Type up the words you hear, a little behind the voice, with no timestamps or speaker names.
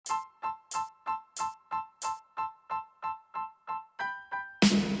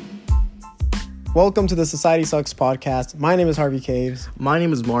Welcome to the Society Sucks podcast. My name is Harvey Caves. My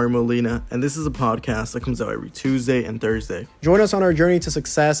name is Mario Molina, and this is a podcast that comes out every Tuesday and Thursday. Join us on our journey to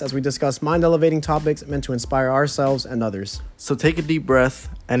success as we discuss mind-elevating topics meant to inspire ourselves and others. So take a deep breath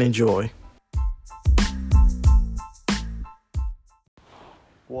and enjoy.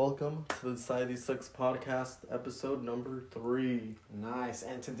 Welcome to the Society Sucks podcast, episode number 3. Nice.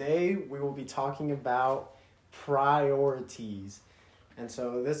 And today we will be talking about priorities. And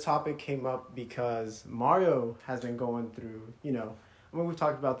so this topic came up because Mario has been going through, we've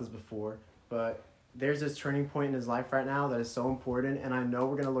talked about this before, but there's this turning point in his life right now that is so important. And I know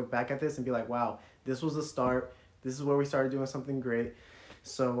we're going to look back at this and be like, wow, this was the start. This is where we started doing something great.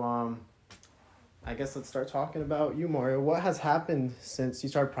 So I guess let's start talking about you, Mario. What has happened since you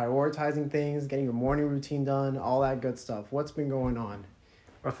started prioritizing things, getting your morning routine done, all that good stuff? What's been going on?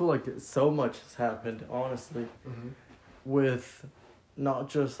 I feel like so much has happened, honestly, with not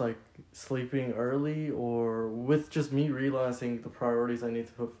just like sleeping early or with just me realizing the priorities I need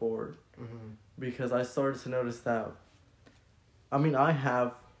to put forward. Because I started to notice that,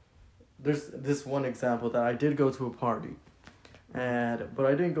 there's this one example that I did go to a party, but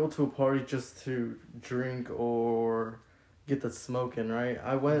I didn't go to a party just to drink or get the smoking, right?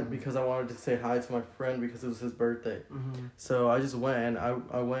 I went because I wanted to say hi to my friend because it was his birthday. So I just went and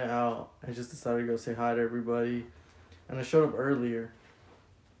I went out and just decided to go say hi to everybody, and I showed up earlier.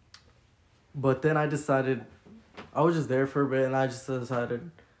 But then I decided, I was just there for a bit, and I just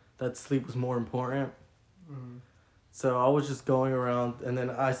decided that sleep was more important. So I was just going around, and then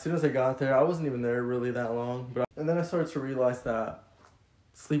as soon as I got there, I wasn't even there really that long. And then I started to realize that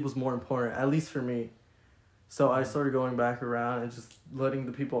sleep was more important, at least for me. So I started going back around and just letting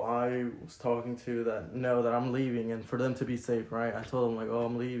the people I was talking to that know that I'm leaving, and for them to be safe, right? I told them, like, oh,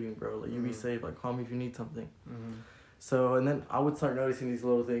 I'm leaving, bro. Like, you be safe. Like, call me if you need something. So, and then I would start noticing these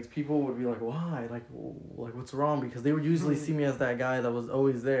little things. People would be like, why? Like what's wrong? Because they would usually see me as that guy that was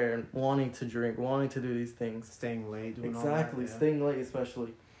always there and wanting to drink, wanting to do these things. Staying late, doing exactly, all that, yeah. Staying late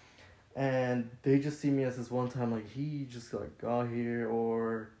especially. And they just see me as this one time, like, he just, like, got here,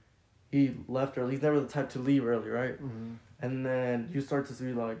 or he left early. He's never the type to leave early, right? And then you start to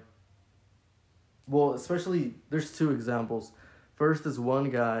see, like, well, especially, there's 2 examples. First is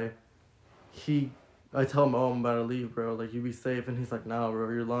one guy, I tell him, oh, I'm about to leave, bro. Like, you be safe. And he's like, nah, bro,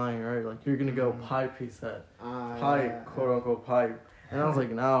 you're lying, right? Like, you're going to go pipe, he said. Pipe, quote-unquote pipe. And I was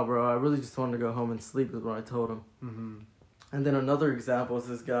like, nah, bro, I really just wanted to go home and sleep is what I told him. And then another example is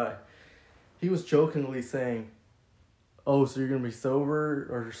this guy. He was jokingly saying, oh, so you're going to be sober?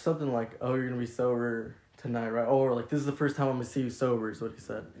 Or something like, oh, you're going to be sober tonight, right? Or, like, this is the first time I'm going to see you sober is what he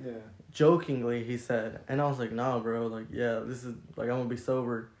said. Yeah. Jokingly, he said. And I was like, nah, bro. Like, yeah, this is, like, I'm going to be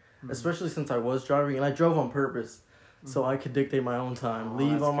sober. Especially since I was driving, and I drove on purpose, so I could dictate my own time,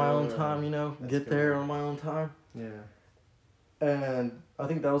 leave on my own time, get there on my own time. Yeah. And I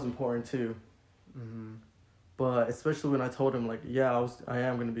think that was important too. But especially when I told him, like, yeah, I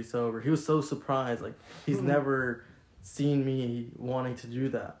am going to be sober. He was so surprised. Like, he's never seen me wanting to do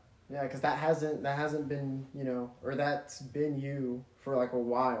that. Yeah, because that hasn't been, or that's been you for, like, a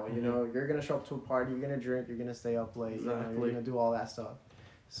while, You're going to show up to a party, you're going to drink, you're going to stay up late, you're going to do all that stuff.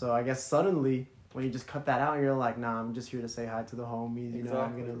 So I guess suddenly, when you just cut that out, you're like, nah, I'm just here to say hi to the homies.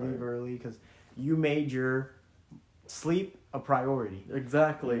 I'm going to leave early because you made your sleep a priority.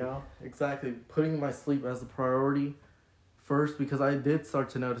 Exactly. Exactly. Putting my sleep as a priority first, because I did start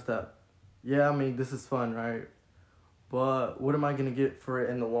to notice that, this is fun, right? But what am I going to get for it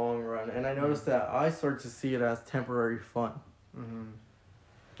in the long run? And I noticed that I started to see it as temporary fun. And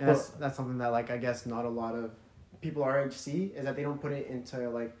that's something that, like, I guess not a lot of people our age see, is that they don't put it into,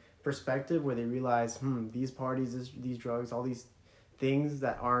 like, perspective where they realize, these parties, these drugs, all these things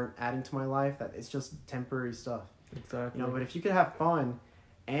that aren't adding to my life, that it's just temporary stuff. Exactly. But if you could have fun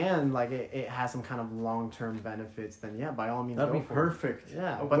and, like, it has some kind of long-term benefits, then yeah, by all means, that'd go be for perfect. It.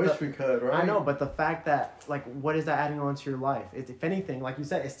 Yeah. I wish we could, right? I know, but the fact that, like, what is that adding on to your life? If anything, like you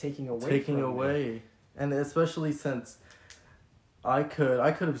said, it's taking away. And especially since I could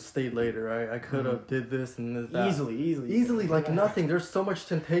have stayed later, right? I could have did this and that. Easily, like, nothing. There's so much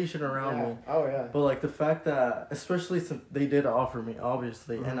temptation around me. Oh, yeah. But, like, the fact that, especially since they did offer me,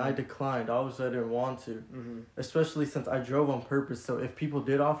 obviously, and I declined. Obviously, I didn't want to. Especially since I drove on purpose. So if people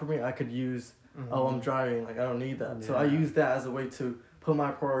did offer me, I could use, oh, I'm driving. Like, I don't need that. Yeah. So I used that as a way to put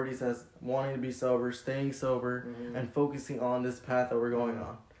my priorities as wanting to be sober, staying sober, and focusing on this path that we're going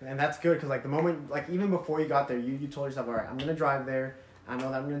on. And that's good, because, like, the moment, like, even before you got there, you told yourself, all right, I'm going to drive there. I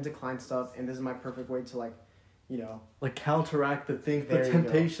know that I'm going to decline stuff, and this is my perfect way to, like, you know, like counteract the There you go.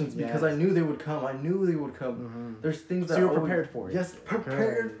 temptations, because I Yes. knew they would come. I knew they would come. Mm-hmm. There's things So that you were always- prepared for it. Yes,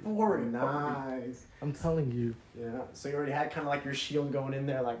 prepared Good. for it. Nice. I'm telling you. Yeah. So you already had kind of like your shield going in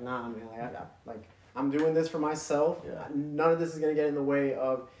there, like, nah, man, I'm doing this for myself. Yeah. None of this is gonna get in the way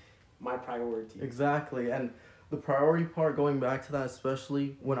of my priority. Exactly. And the priority part, going back to that,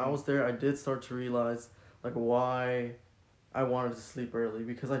 especially when I was there, I did start to realize like why I wanted to sleep early,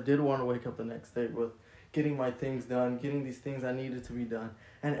 because I did want to wake up the next day with getting my things done, getting these things I needed to be done.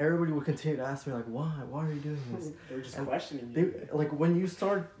 And everybody would continue to ask me like, why are you doing this? They were just And questioning They, you. like when you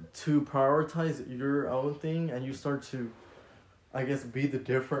start to prioritize your own thing and you start to, I guess, be the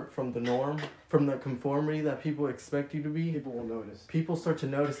different from the norm, from the conformity that people expect you to be, People will notice. people start to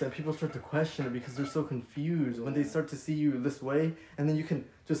notice and people start to question it because they're so confused when they start to see you this way, and then you can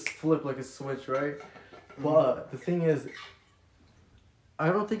just flip like a switch, right? But the thing is, I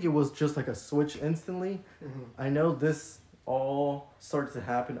don't think it was just like a switch instantly. Mm-hmm. I know this all started to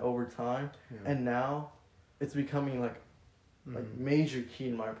happen over time, Yeah. and now it's becoming like major key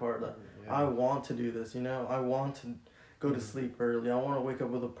in my part. Like, Yeah. I want to do this, you know? I want to go to sleep early. I want to wake up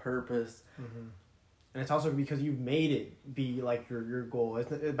with a purpose. Mm-hmm. And it's also because you've made it be like your goal.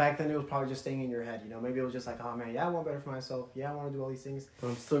 Back then it was probably just staying in your head, you know. Maybe it was just like, oh man, yeah, I want better for myself. Yeah, I want to do all these things. But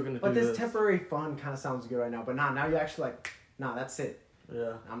I'm still going to But do this temporary fun kind of sounds good right now. But now you're actually like, nah, that's it.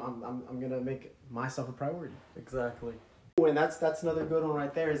 Yeah, I'm gonna make myself a priority. exactly. And that's another good one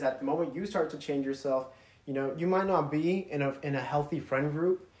right there. Is that the moment you start to change yourself, you know, you might not be in a healthy friend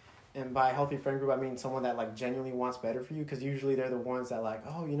group. And by healthy friend group, I mean someone that like genuinely wants better for you, because usually they're the ones that like,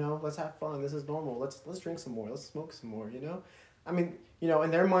 oh, you know, let's have fun. This is normal. Let's drink some more. Let's smoke some more. You know, I mean, you know,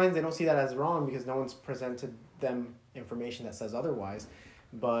 in their minds, they don't see that as wrong because no one's presented them information that says otherwise.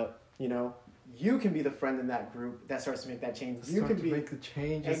 But you know, you can be the friend in that group that starts to make that change. You can be make the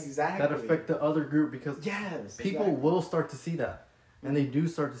changes exactly that affect the other group, because yes, people exactly. will start to see that, and they do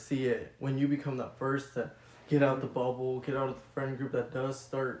start to see it when you become that first to get out the bubble, get out of the friend group that does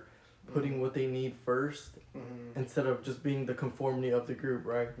start putting what they need first, instead of just being the conformity of the group,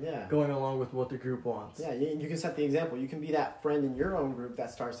 right? Yeah. Going along with what the group wants. Yeah, you can set the example. You can be that friend in your own group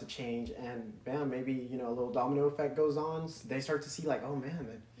that starts to change, and bam, maybe, you know, a little domino effect goes on. They start to see like, oh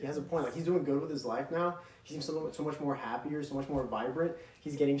man, he has a point. Like, he's doing good with his life now. He seems so much more happier, so much more vibrant.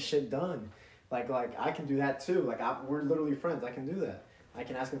 He's getting shit done. Like I can do that too. Like we're literally friends. I can do that. I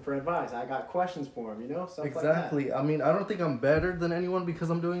can ask him for advice. I got questions for him, you know? Stuff Exactly. like I mean, I don't think I'm better than anyone because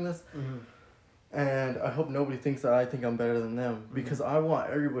I'm doing this. that. And I hope nobody thinks that I think I'm better than them, because I want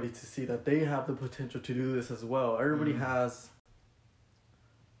everybody to see that they have the potential to do this as well. Everybody has.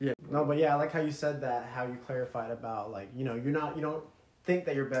 Yeah. No, but yeah, I like how you said that, how you clarified about, like, you know, you don't think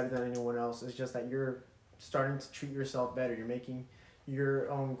that you're better than anyone else. It's just that you're starting to treat yourself better. You're making your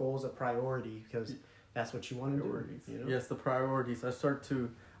own goals a priority because that's what you want to do. You know? Yes, the priorities. I start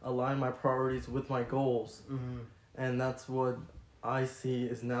to align my priorities with my goals. Mm-hmm. And that's what I see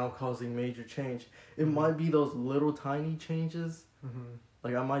is now causing major change. It might be those little tiny changes. Mm-hmm.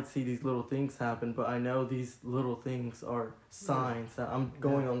 Like, I might see these little things happen, but I know these little things are signs that I'm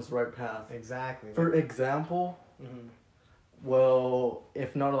going on this right path. Exactly. For example, Mm-hmm. well,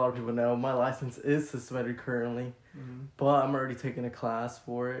 if not a lot of people know, my license is suspended currently, Mm-hmm. but I'm already taking a class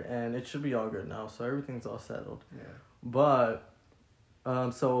for it, and it should be all good now, so everything's all settled. Yeah. But,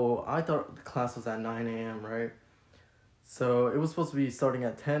 so I thought the class was at 9 a.m., right? So it was supposed to be starting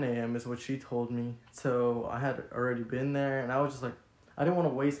at 10 a.m. is what she told me. So I had already been there, and I was just like, I didn't want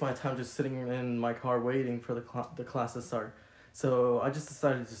to waste my time just sitting in my car waiting for the class to start. So I just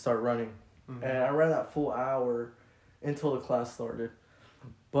decided to start running. Mm-hmm. And I ran that full hour until the class started.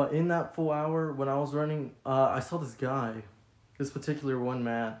 But in that full hour, when I was running, I saw this guy, this particular one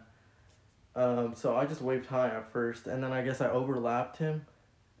man. So I just waved hi at first, and then I guess I overlapped him.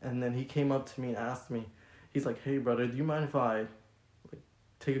 And then he came up to me and asked me, he's like, hey brother, do you mind if I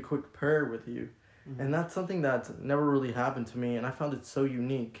take a quick prayer with you? Mm-hmm. And that's something that's never really happened to me, and I found it so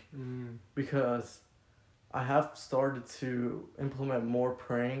unique because I have started to implement more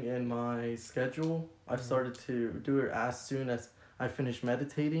praying in my schedule. I've started to do it as soon as I finish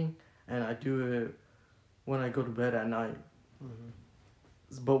meditating, and I do it when I go to bed at night.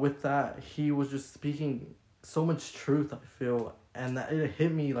 But with that, he was just speaking so much truth, I feel, and that it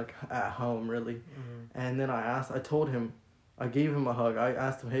hit me like at home, really. And then I told him, I gave him a hug. I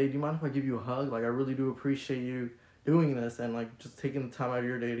asked him, hey, do you mind if I give you a hug? Like, I really do appreciate you doing this and, like, just taking the time out of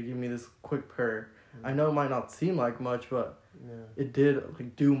your day to give me this quick prayer. I know it might not seem like much, but it did,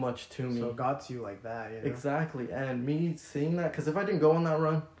 like, do much to me. So it got to you like that, you know? Exactly. And me seeing that, because if I didn't go on that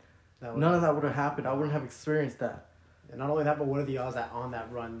run, none of that would have happened. I wouldn't have experienced that. And not only that, but what are the odds that on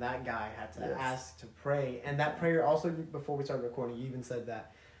that run, that guy had to Yes. ask to pray. And that prayer also, before we started recording, you even said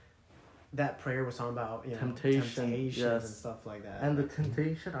that prayer was talking about, Temptation, yes. and stuff like that. And the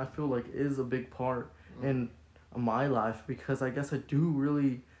temptation, I feel like, is a big part in my life, because I guess I do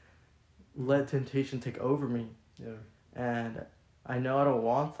really let temptation take over me. Yeah. And I know I don't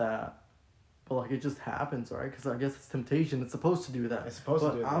want that, but like it just happens, right? Because I guess it's temptation. It's supposed to do that. It's supposed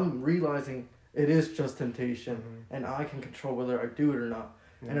but to do that. I'm realizing it is just temptation, Mhm. and I can control whether I do it or not.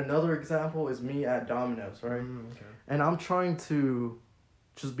 Yeah. And another example is me at Domino's, right? Okay. And I'm trying to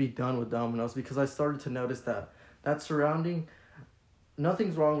just be done with Domino's, because I started to notice that surrounding,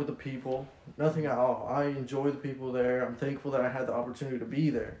 nothing's wrong with the people, nothing at all. I enjoy the people there. I'm thankful that I had the opportunity to be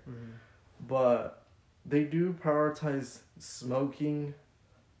there. Mhm. But they do prioritize smoking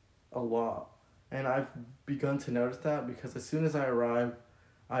a lot. And I've begun to notice that, because as soon as I arrive,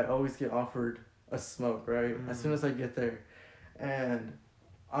 I always get offered a smoke, right? As soon as I get there. And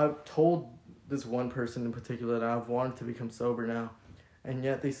I've told this one person in particular that I've wanted to become sober now. And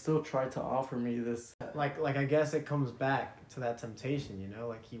yet they still try to offer me this. Like I guess it comes back to that temptation,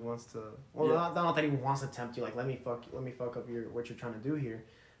 like he wants to. Well, Yeah. not that he wants to tempt you. Like let me fuck up what you're trying to do here,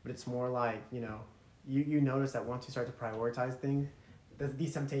 but it's more like you notice that once you start to prioritize things,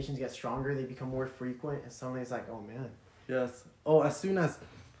 these temptations get stronger. They become more frequent, and suddenly it's like, oh man. Yes. Oh, as soon as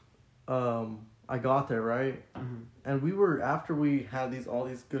I got there, right? Mm-hmm. And after we had all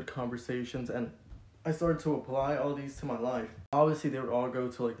these good conversations, and I started to apply all these to my life. Obviously, they would all go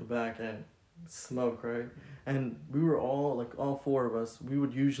to like the back and smoke, right? And we were all four of us, we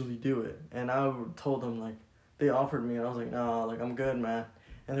would usually do it. And I told them, like, they offered me, and I was like, nah, like, I'm good, man.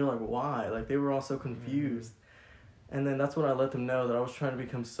 And they were like, why? Like, they were all so confused. And then that's when I let them know that I was trying to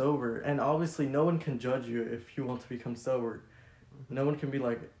become sober. And obviously, no one can judge you if you want to become sober. No one can be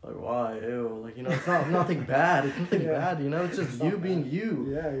like why, ew, like, it's not nothing bad. It's nothing bad, it's just you being you.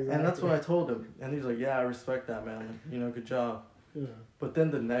 Yeah, exactly. And that's what I told him. And he's like, yeah, I respect that, man. Good job. Yeah. But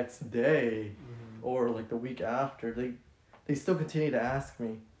then the next day, or like the week after, they still continue to ask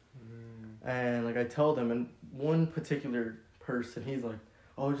me. And like I tell them, and one particular person, he's like,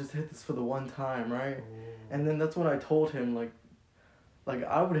 oh, just hit this for the one time, right? And then that's when I told him, like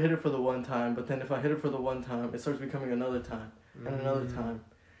I would hit it for the one time, but then if I hit it for the one time, it starts becoming another time and another time.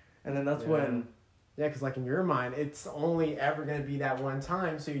 And then that's when... Yeah, because like in your mind, it's only ever going to be that one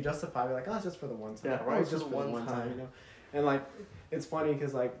time, so you justify it like, oh, it's just for the one time. Yeah, right, it's just for the one time. And like, it's funny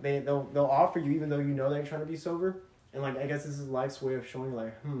because like they'll offer you even though you know they're trying to be sober. And like, I guess this is life's way of showing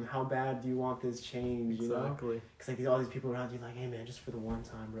like, how bad do you want this change, Exactly. Because like all these people around you like, hey man, just for the one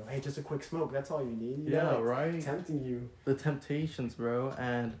time, bro. Hey, just a quick smoke. That's all you need. Yeah, right? Tempting you. The temptations, bro.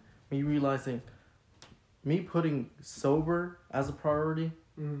 And me realizing, me putting sober as a priority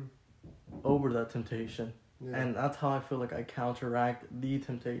over that temptation. Yeah. And that's how I feel like I counteract the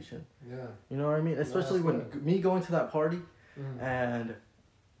temptation. Yeah. You know what I mean? Especially when me going to that party, and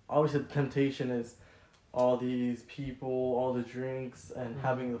obviously the temptation is all these people, all the drinks, and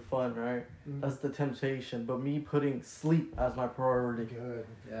having the fun, right? That's the temptation. But me putting sleep as my priority. Good.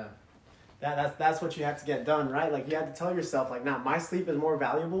 Yeah. That's what you have to get done, right? Like you have to tell yourself, like, nah, my sleep is more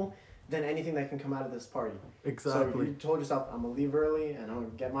valuable than anything that can come out of this party. Exactly. So you told yourself, I'm gonna leave early and I'm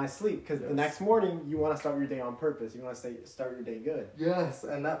gonna get my sleep, because the next morning you want to start your day on purpose. You want to start your day good. Yes,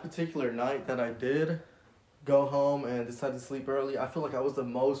 and that particular night that I did go home and decide to sleep early, I feel like I was the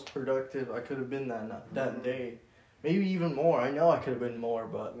most productive I could have been that day. Maybe even more. I know I could have been more,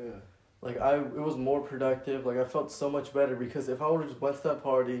 but like it was more productive. Like I felt so much better, because if I would have just went to that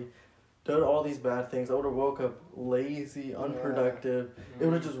party, done all these bad things, I would have woke up lazy, unproductive. It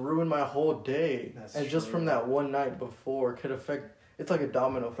would have just ruined my whole day. And just from that one night before could affect. It's like a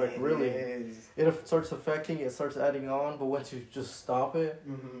domino effect, really. It starts affecting, it starts adding on, but once you just stop it,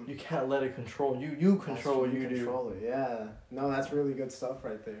 you can't let it control you. You control what you do. Control it, yeah. No, that's really good stuff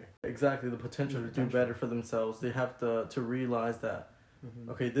right there. Exactly, the potential to do better for themselves. They have to realize that,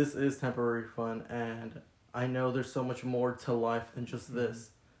 okay, this is temporary fun, and I know there's so much more to life than just this.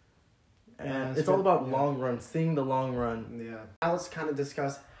 And it's all about long run, seeing the long run. Yeah. Now let's kind of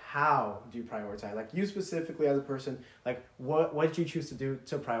discuss, how do you prioritize? Like you specifically as a person, like what did you choose to do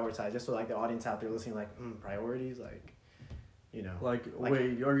to prioritize? Just so like the audience out there listening, like priorities, like, Like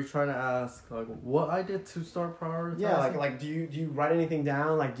wait, are you trying to ask like what I did to start prioritizing? Yeah, like do you write anything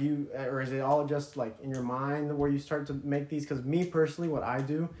down? Like do you, or is it all just like in your mind where you start to make these? Because me personally, what I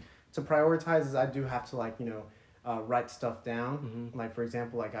do to prioritize is I do have to like write stuff down. Like for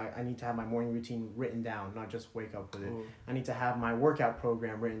example, like I need to have my morning routine written down, not just wake up with it. I need to have my workout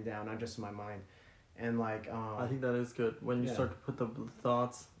program written down, not just in my mind. And like I think that is good when you yeah. start to put the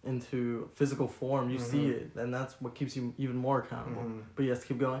thoughts into physical form. You see it, and that's what keeps you even more accountable. But yes,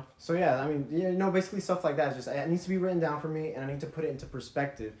 keep going. So yeah, I mean, you know, basically stuff like that is just it needs to be written down for me, and I need to put it into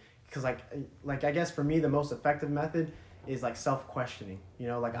perspective because like I guess for me the most effective method is like self-questioning. You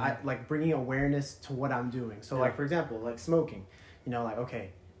know, like I like bringing awareness to what I'm doing. So like for example, like smoking. You know, like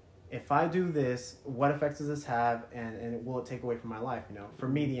okay, if I do this, what effects does this have, and will it take away from my life? You know, for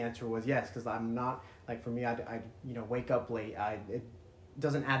me the answer was yes, because I'm not like for me I you know wake up late. It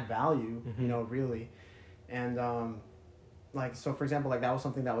doesn't add value. You know, really, and like so for example, like that was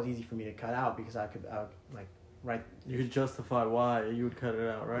something that was easy for me to cut out because I could like write. You could justify why you would cut it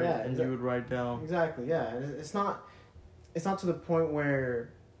out, right? Yeah, and you would write down. Exactly. Yeah, and it's not to the point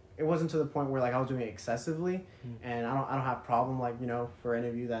where. It wasn't to the point where like I was doing it excessively, and I don't have problem like you know for any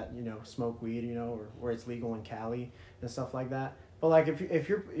of you that you know smoke weed you know or where it's legal in Cali and stuff like that. But like if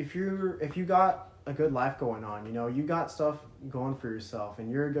you got a good life going on, you know you got stuff going for yourself, and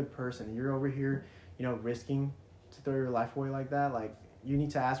you're a good person, and you're over here you know risking to throw your life away like that, like you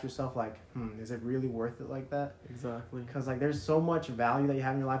need to ask yourself like is it really worth it like that? Exactly. Because like there's so much value that you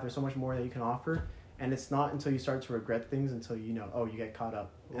have in your life, there's so much more that you can offer. And it's not until you start to regret things until you know, oh, you get caught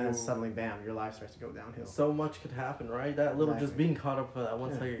up. And then suddenly, bam, your life starts to go downhill. So much could happen, right? That little just being caught up for that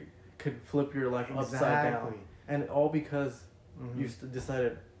one second could flip your life upside down. And all because you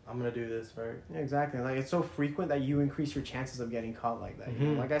decided, I'm going to do this, right? Yeah, exactly. Like it's so frequent that you increase your chances of getting caught like that. You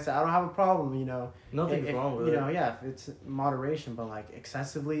know? Like I said, I don't have a problem, you know. Nothing's wrong with it. You know, yeah, if it's moderation, but like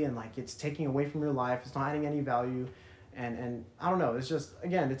excessively and like it's taking away from your life, it's not adding any value. And I don't know. It's just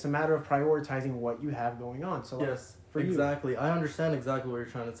again, it's a matter of prioritizing what you have going on. So yes, for exactly. I understand exactly what you're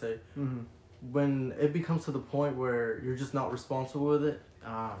trying to say. When it becomes to the point where you're just not responsible with it,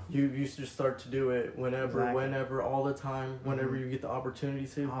 you just start to do it whenever, all the time, whenever you get the opportunity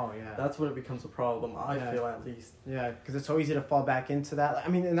to. Oh yeah. That's when it becomes a problem. I feel at least. Yeah, because it's so easy to fall back into that. I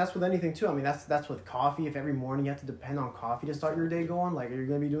mean, and that's with anything too. I mean, that's with coffee. If every morning you have to depend on coffee to start your day going, like, are you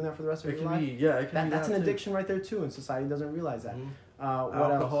going to be doing that for the rest of your life? That's an addiction right there too, and society doesn't realize that.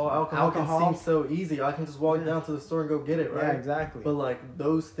 Alcohol seems so easy. I can just walk down to the store and go get it, right? Yeah, exactly. But like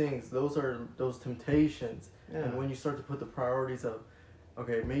those things, those are those temptations. Yeah. And when you start to put the priorities of,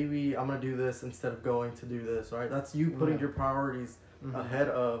 okay, maybe I'm gonna do this instead of going to do this, right? That's you putting your priorities ahead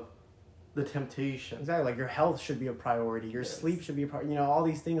of the temptation. Exactly. Like your health should be a priority. Your sleep should be a priority. You know, all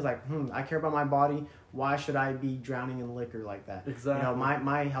these things like, I care about my body. Why should I be drowning in liquor like that? Exactly. You know,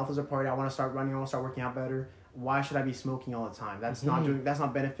 my health is a priority. I want to start running. I want to start working out better. Why should I be smoking all the time? That's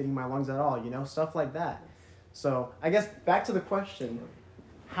not benefiting my lungs at all, you know, stuff like that. So I guess back to the question,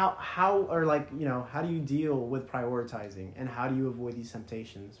 how or like, you know, how do you deal with prioritizing and how do you avoid these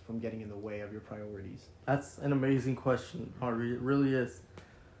temptations from getting in the way of your priorities? That's an amazing question, Harvey. It really is.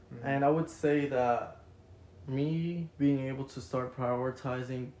 And I would say that me being able to start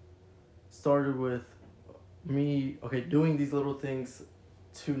prioritizing started with me, doing these little things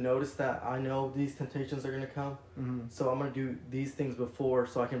to notice that I know these temptations are going to come. So I'm going to do these things before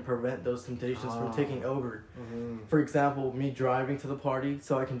so I can prevent those temptations from taking over. For example, me driving to the party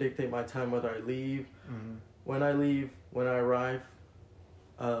so I can dictate my time, whether I leave, when I leave, when I arrive.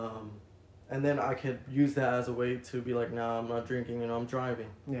 And then I could use that as a way to be like, nah, I'm not drinking, I'm driving.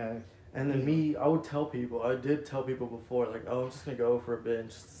 Yeah. And then I would tell people, I did tell people before, like, oh, I'm just going to go for a bit and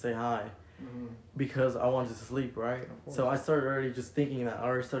just to say hi. Because I wanted to sleep, right? So I started already just thinking that. I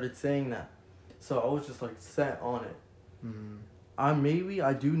already started saying that. So I was just like set on it.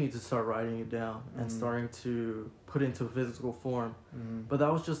 I do need to start writing it down and starting to put into physical form. But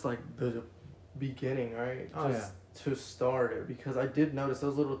that was just like the beginning, right? To start it, because I did notice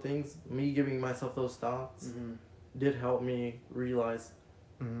those little things, me giving myself those thoughts did help me realize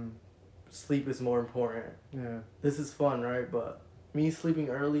sleep is more important. Yeah. This is fun, right? But me sleeping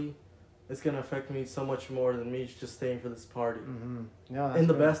early, it's going to affect me so much more than me just staying for this party. Yeah, in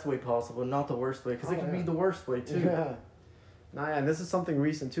the best way possible, not the worst way, because it can be the worst way too. Yeah. And this is something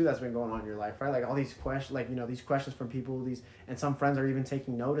recent too that's been going on in your life, right? Like all these questions, like, you know, these questions from people, and some friends are even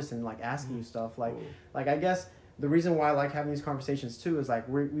taking notice and like asking you stuff. Like I guess the reason why I like having these conversations too is like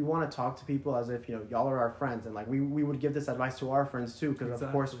we want to talk to people as if, you know, y'all are our friends, and like we would give this advice to our friends too, because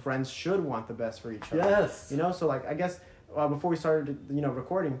of course friends should want the best for each other. Yes. You know, so like I guess before we started, you know,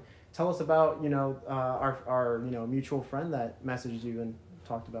 recording, tell us about, you know, our you know, mutual friend that messaged you and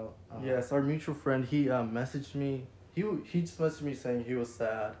talked about. Yes, our mutual friend, he messaged me. He just messaged me saying he was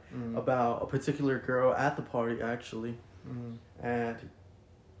sad about a particular girl at the party, actually. And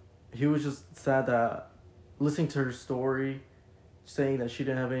he was just sad that listening to her story, saying that she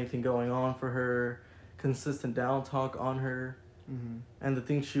didn't have anything going on for her, consistent down talk on her, and the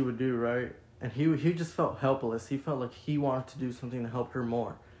things she would do, right? and he just felt helpless. He felt like he wanted to do something to help her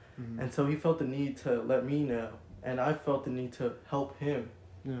more. And so he felt the need to let me know, and I felt the need to help him.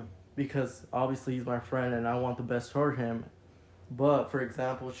 Yeah. Because obviously he's my friend and I want the best for him. But for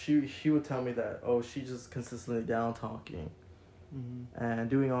example, she would tell me that, oh, she just consistently down talking and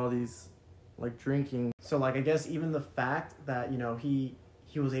doing all these, like, drinking. So, like, I guess even the fact that, you know, he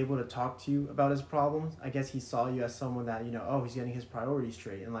was able to talk to you about his problems, I guess he saw you as someone that, you know, oh, he's getting his priorities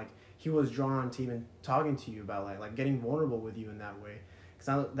straight, and, like, he was drawn to even talking to you about, like getting vulnerable with you in that way.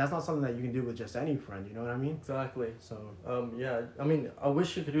 Because that's not something that you can do with just any friend, you know what I mean? Exactly. So, yeah, I mean, I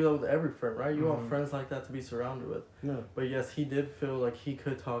wish you could do that with every friend, right? You want friends like that to be surrounded with. Yeah. But yes, he did feel like he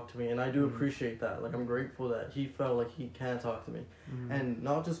could talk to me, and I do appreciate that. Like, I'm grateful that he felt like he can talk to me. And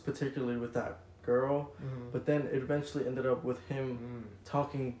not just particularly with that girl, but then it eventually ended up with him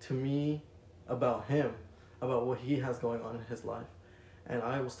talking to me about him, about what he has going on in his life. And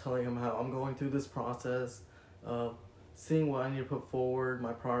I was telling him how I'm going through this process of seeing what I need to put forward,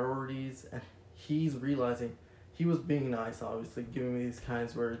 my priorities, and he's realizing, he was being nice, obviously, giving me these kind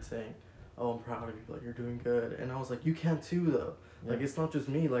words, saying, oh, I'm proud of you, like, you're doing good. And I was like, you can too, though. Yeah. Like, it's not just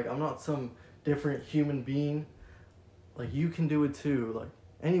me, like, I'm not some different human being. Like, you can do it too, like,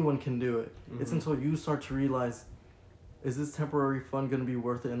 anyone can do it. It's until you start to realize, is this temporary fun going to be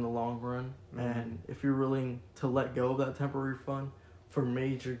worth it in the long run? And if you're willing to let go of that temporary fun for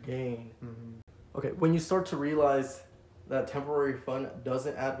major gain. Okay, when you start to realize that temporary fun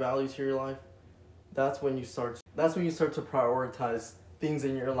doesn't add value to your life, that's when you start to prioritize things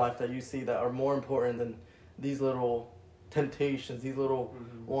in your life that you see that are more important than these little temptations, these little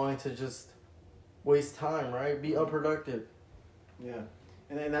wanting to just waste time, right? Be unproductive. Yeah.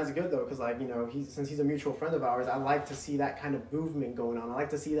 And that's good, though, because, like, you know, since he's a mutual friend of ours, I like to see that kind of movement going on. I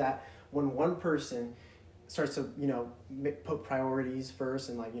like to see that when one person starts to, you know, put priorities first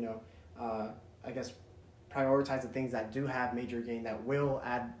and, like, you know, I guess prioritize the things that do have major gain, that will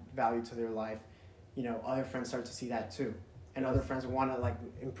add value to their life, you know, other friends start to see that too. And other friends want to, like,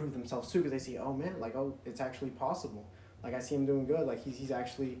 improve themselves too, because they see, oh man, like, oh, it's actually possible. Like, I see him doing good. Like, he's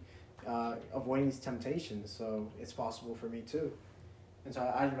actually avoiding these temptations, so it's possible for me too. And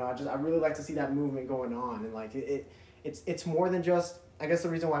so I don't know, I really like to see that movement going on. And, like, it's more than just, I guess the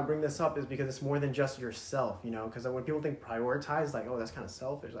reason why I bring this up is because it's more than just yourself, you know, because when people think prioritize, like, oh, that's kind of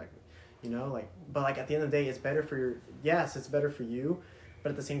selfish, like, you know, like, but, like, at the end of the day, it's better for it's better for you, but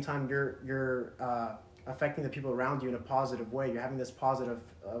at the same time, you're affecting the people around you in a positive way. You're having this positive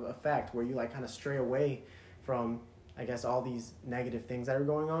effect where you, like, kind of stray away from, I guess, all these negative things that are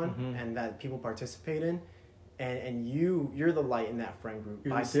going on and that people participate in. And you're the light in that friend group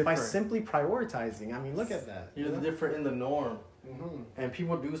by simply prioritizing. I mean, look at that. You're the different in the norm. And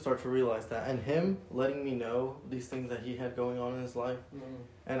people do start to realize that. And him letting me know these things that he had going on in his life.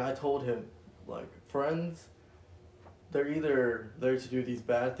 And I told him, like, friends, they're either there to do these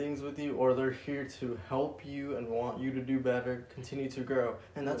bad things with you, or they're here to help you and want you to do better, continue to grow.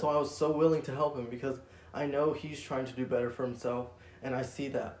 And that's why I was so willing to help him, because I know he's trying to do better for himself, and I see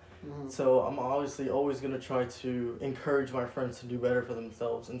that. So I'm obviously always going to try to encourage my friends to do better for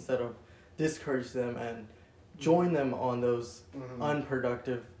themselves instead of discourage them and join them on those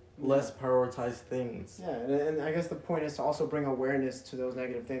unproductive, less prioritized things. Yeah, and I guess the point is to also bring awareness to those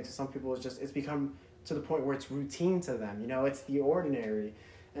negative things. Some people, it's become to the point where it's routine to them, you know, it's the ordinary.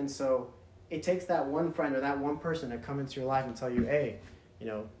 And so it takes that one friend or that one person to come into your life and tell you, hey, you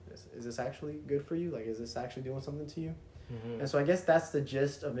know, is this actually good for you? Like, is this actually doing something to you? And so I guess that's the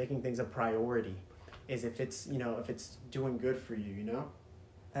gist of making things a priority, is if it's, you know, if it's doing good for you, you know?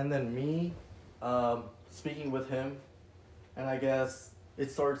 And then me, speaking with him, and I guess it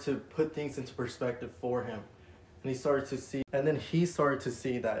started to put things into perspective for him. And he started to see that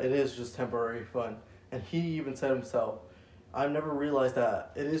it is just temporary fun. And he even said himself, I've never realized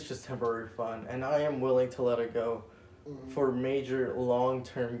that it is just temporary fun, and I am willing to let it go for major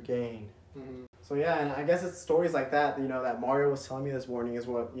long-term gain. So yeah, and I guess it's stories like that, you know, that Mario was telling me this morning is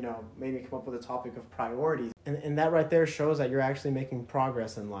what, you know, made me come up with the topic of priorities. And that right there shows that you're actually making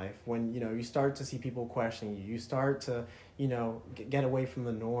progress in life. When, you know, you start to see people questioning you, you start to, you know, get away from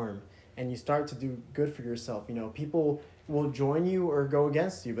the norm, and you start to do good for yourself. You know, people will join you or go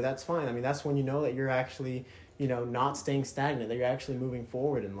against you, but that's fine. I mean, that's when you know that you're actually, you know, not staying stagnant, that you're actually moving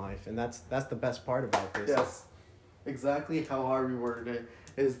forward in life. And that's the best part about this. Yes, exactly how Harvey worded it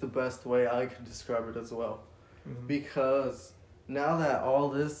is the best way I could describe it as well. Because now that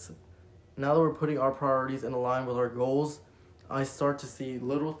we're putting our priorities in line with our goals, I start to see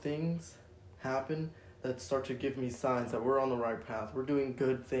little things happen that start to give me signs that we're on the right path. We're doing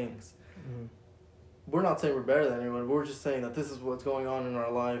good things. We're not saying we're better than anyone. We're just saying that this is what's going on in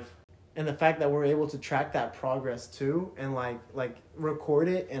our life. and the fact that we're able to track that progress too, and like record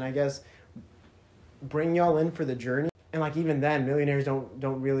it, and I guess bring y'all in for the journey. And like even then, millionaires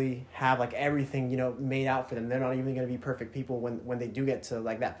don't really have like everything, you know, made out for them. They're not even going to be perfect people when they do get to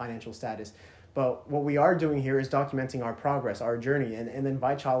like that financial status. But what we are doing here is documenting our progress, our journey, and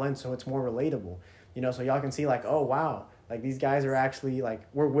invite y'all in so it's more relatable. You know, so y'all can see like, oh wow, like these guys are actually like,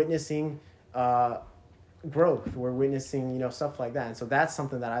 we're witnessing growth. We're witnessing, you know, stuff like that. And so that's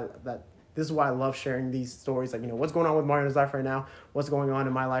something that this is why I love sharing these stories. Like, you know, what's going on with Mario's life right now? What's going on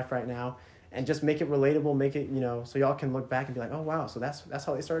in my life right now? And just make it relatable, make it, you know, so y'all can look back and be like, oh, wow, so that's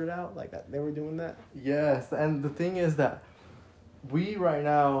how they started out? Like, that they were doing that? Yes, and the thing is that we right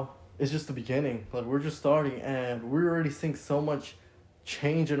now is just the beginning. Like, we're just starting, and we're already seeing so much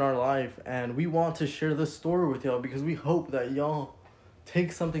change in our life, and we want to share this story with y'all because we hope that y'all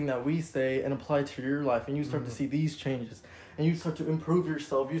take something that we say and apply it to your life, and you start to see these changes, and you start to improve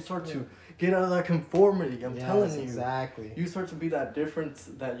yourself. You start to get out of that conformity. I'm telling you. Exactly. You start to be that difference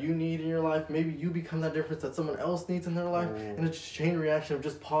that you need in your life. Maybe you become that difference that someone else needs in their life. And it's just a chain reaction of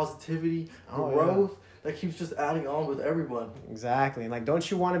just positivity, growth that keeps just adding on with everyone. Exactly. And like,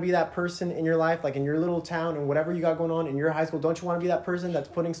 don't you want to be that person in your life, like in your little town and whatever you got going on in your high school? Don't you want to be that person that's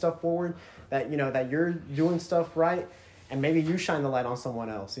putting stuff forward, that, you know, that you're doing stuff right, and maybe you shine the light on someone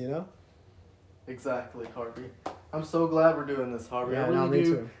else, you know? Exactly, Harvey. I'm so glad we're doing this, Harvey. Yeah, I really me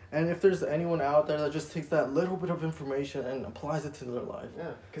do. too. And if there's anyone out there that just takes that little bit of information and applies it to their life.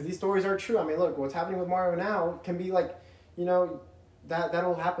 Yeah, because these stories are true. I mean, look, what's happening with Mario now can be like, you know,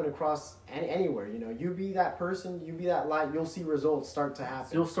 that'll happen across anywhere. You know, you be that person, you be that light, you'll see results start to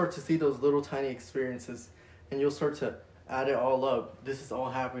happen. You'll start to see those little tiny experiences, and you'll start to add it all up. This is all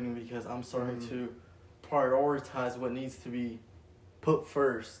happening because I'm starting to prioritize what needs to be put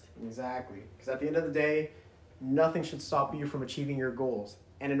first. Exactly. Because at the end of the day, nothing should stop you from achieving your goals.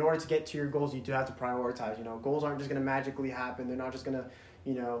 And in order to get to your goals, you do have to prioritize. You know, goals aren't just going to magically happen. They're not just going to,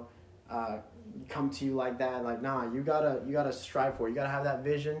 you know, come to you like that. Like, nah, you gotta strive for it. You gotta have that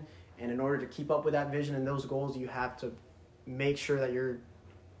vision. And in order to keep up with that vision and those goals, you have to make sure that you're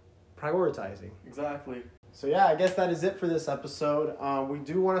prioritizing. Exactly. So yeah, I guess that is it for this episode. We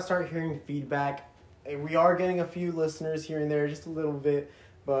do want to start hearing feedback. And we are getting a few listeners here and there, just a little bit.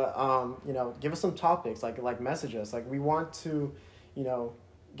 But, you know, give us some topics, like message us. Like, we want to, you know,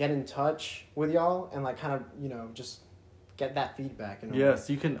 get in touch with y'all and, like, kind of, you know, just get that feedback. Yes,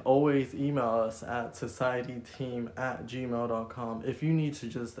 you can always email us at societyteam@gmail.com. If you need to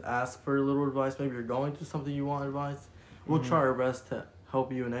just ask for a little advice, maybe you're going through something you want advice, we'll try our best to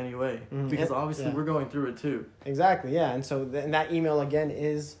help you in any way. Because obviously we're going through it too. Exactly, yeah. And so and that email again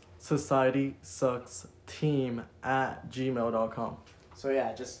is societysucksteam@gmail.com. So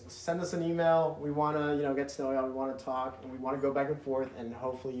yeah, just send us an email. We want to, you know, get to know y'all. We want to talk, and we want to go back and forth, and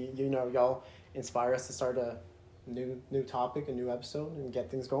hopefully, you know, y'all inspire us to start a new topic, a new episode, and get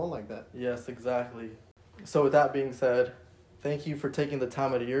things going like that. Yes, exactly. So with that being said, thank you for taking the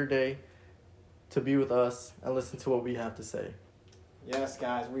time out of your day to be with us and listen to what we have to say. Yes,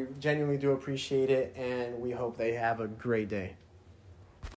 guys, we genuinely do appreciate it, and we hope they have a great day.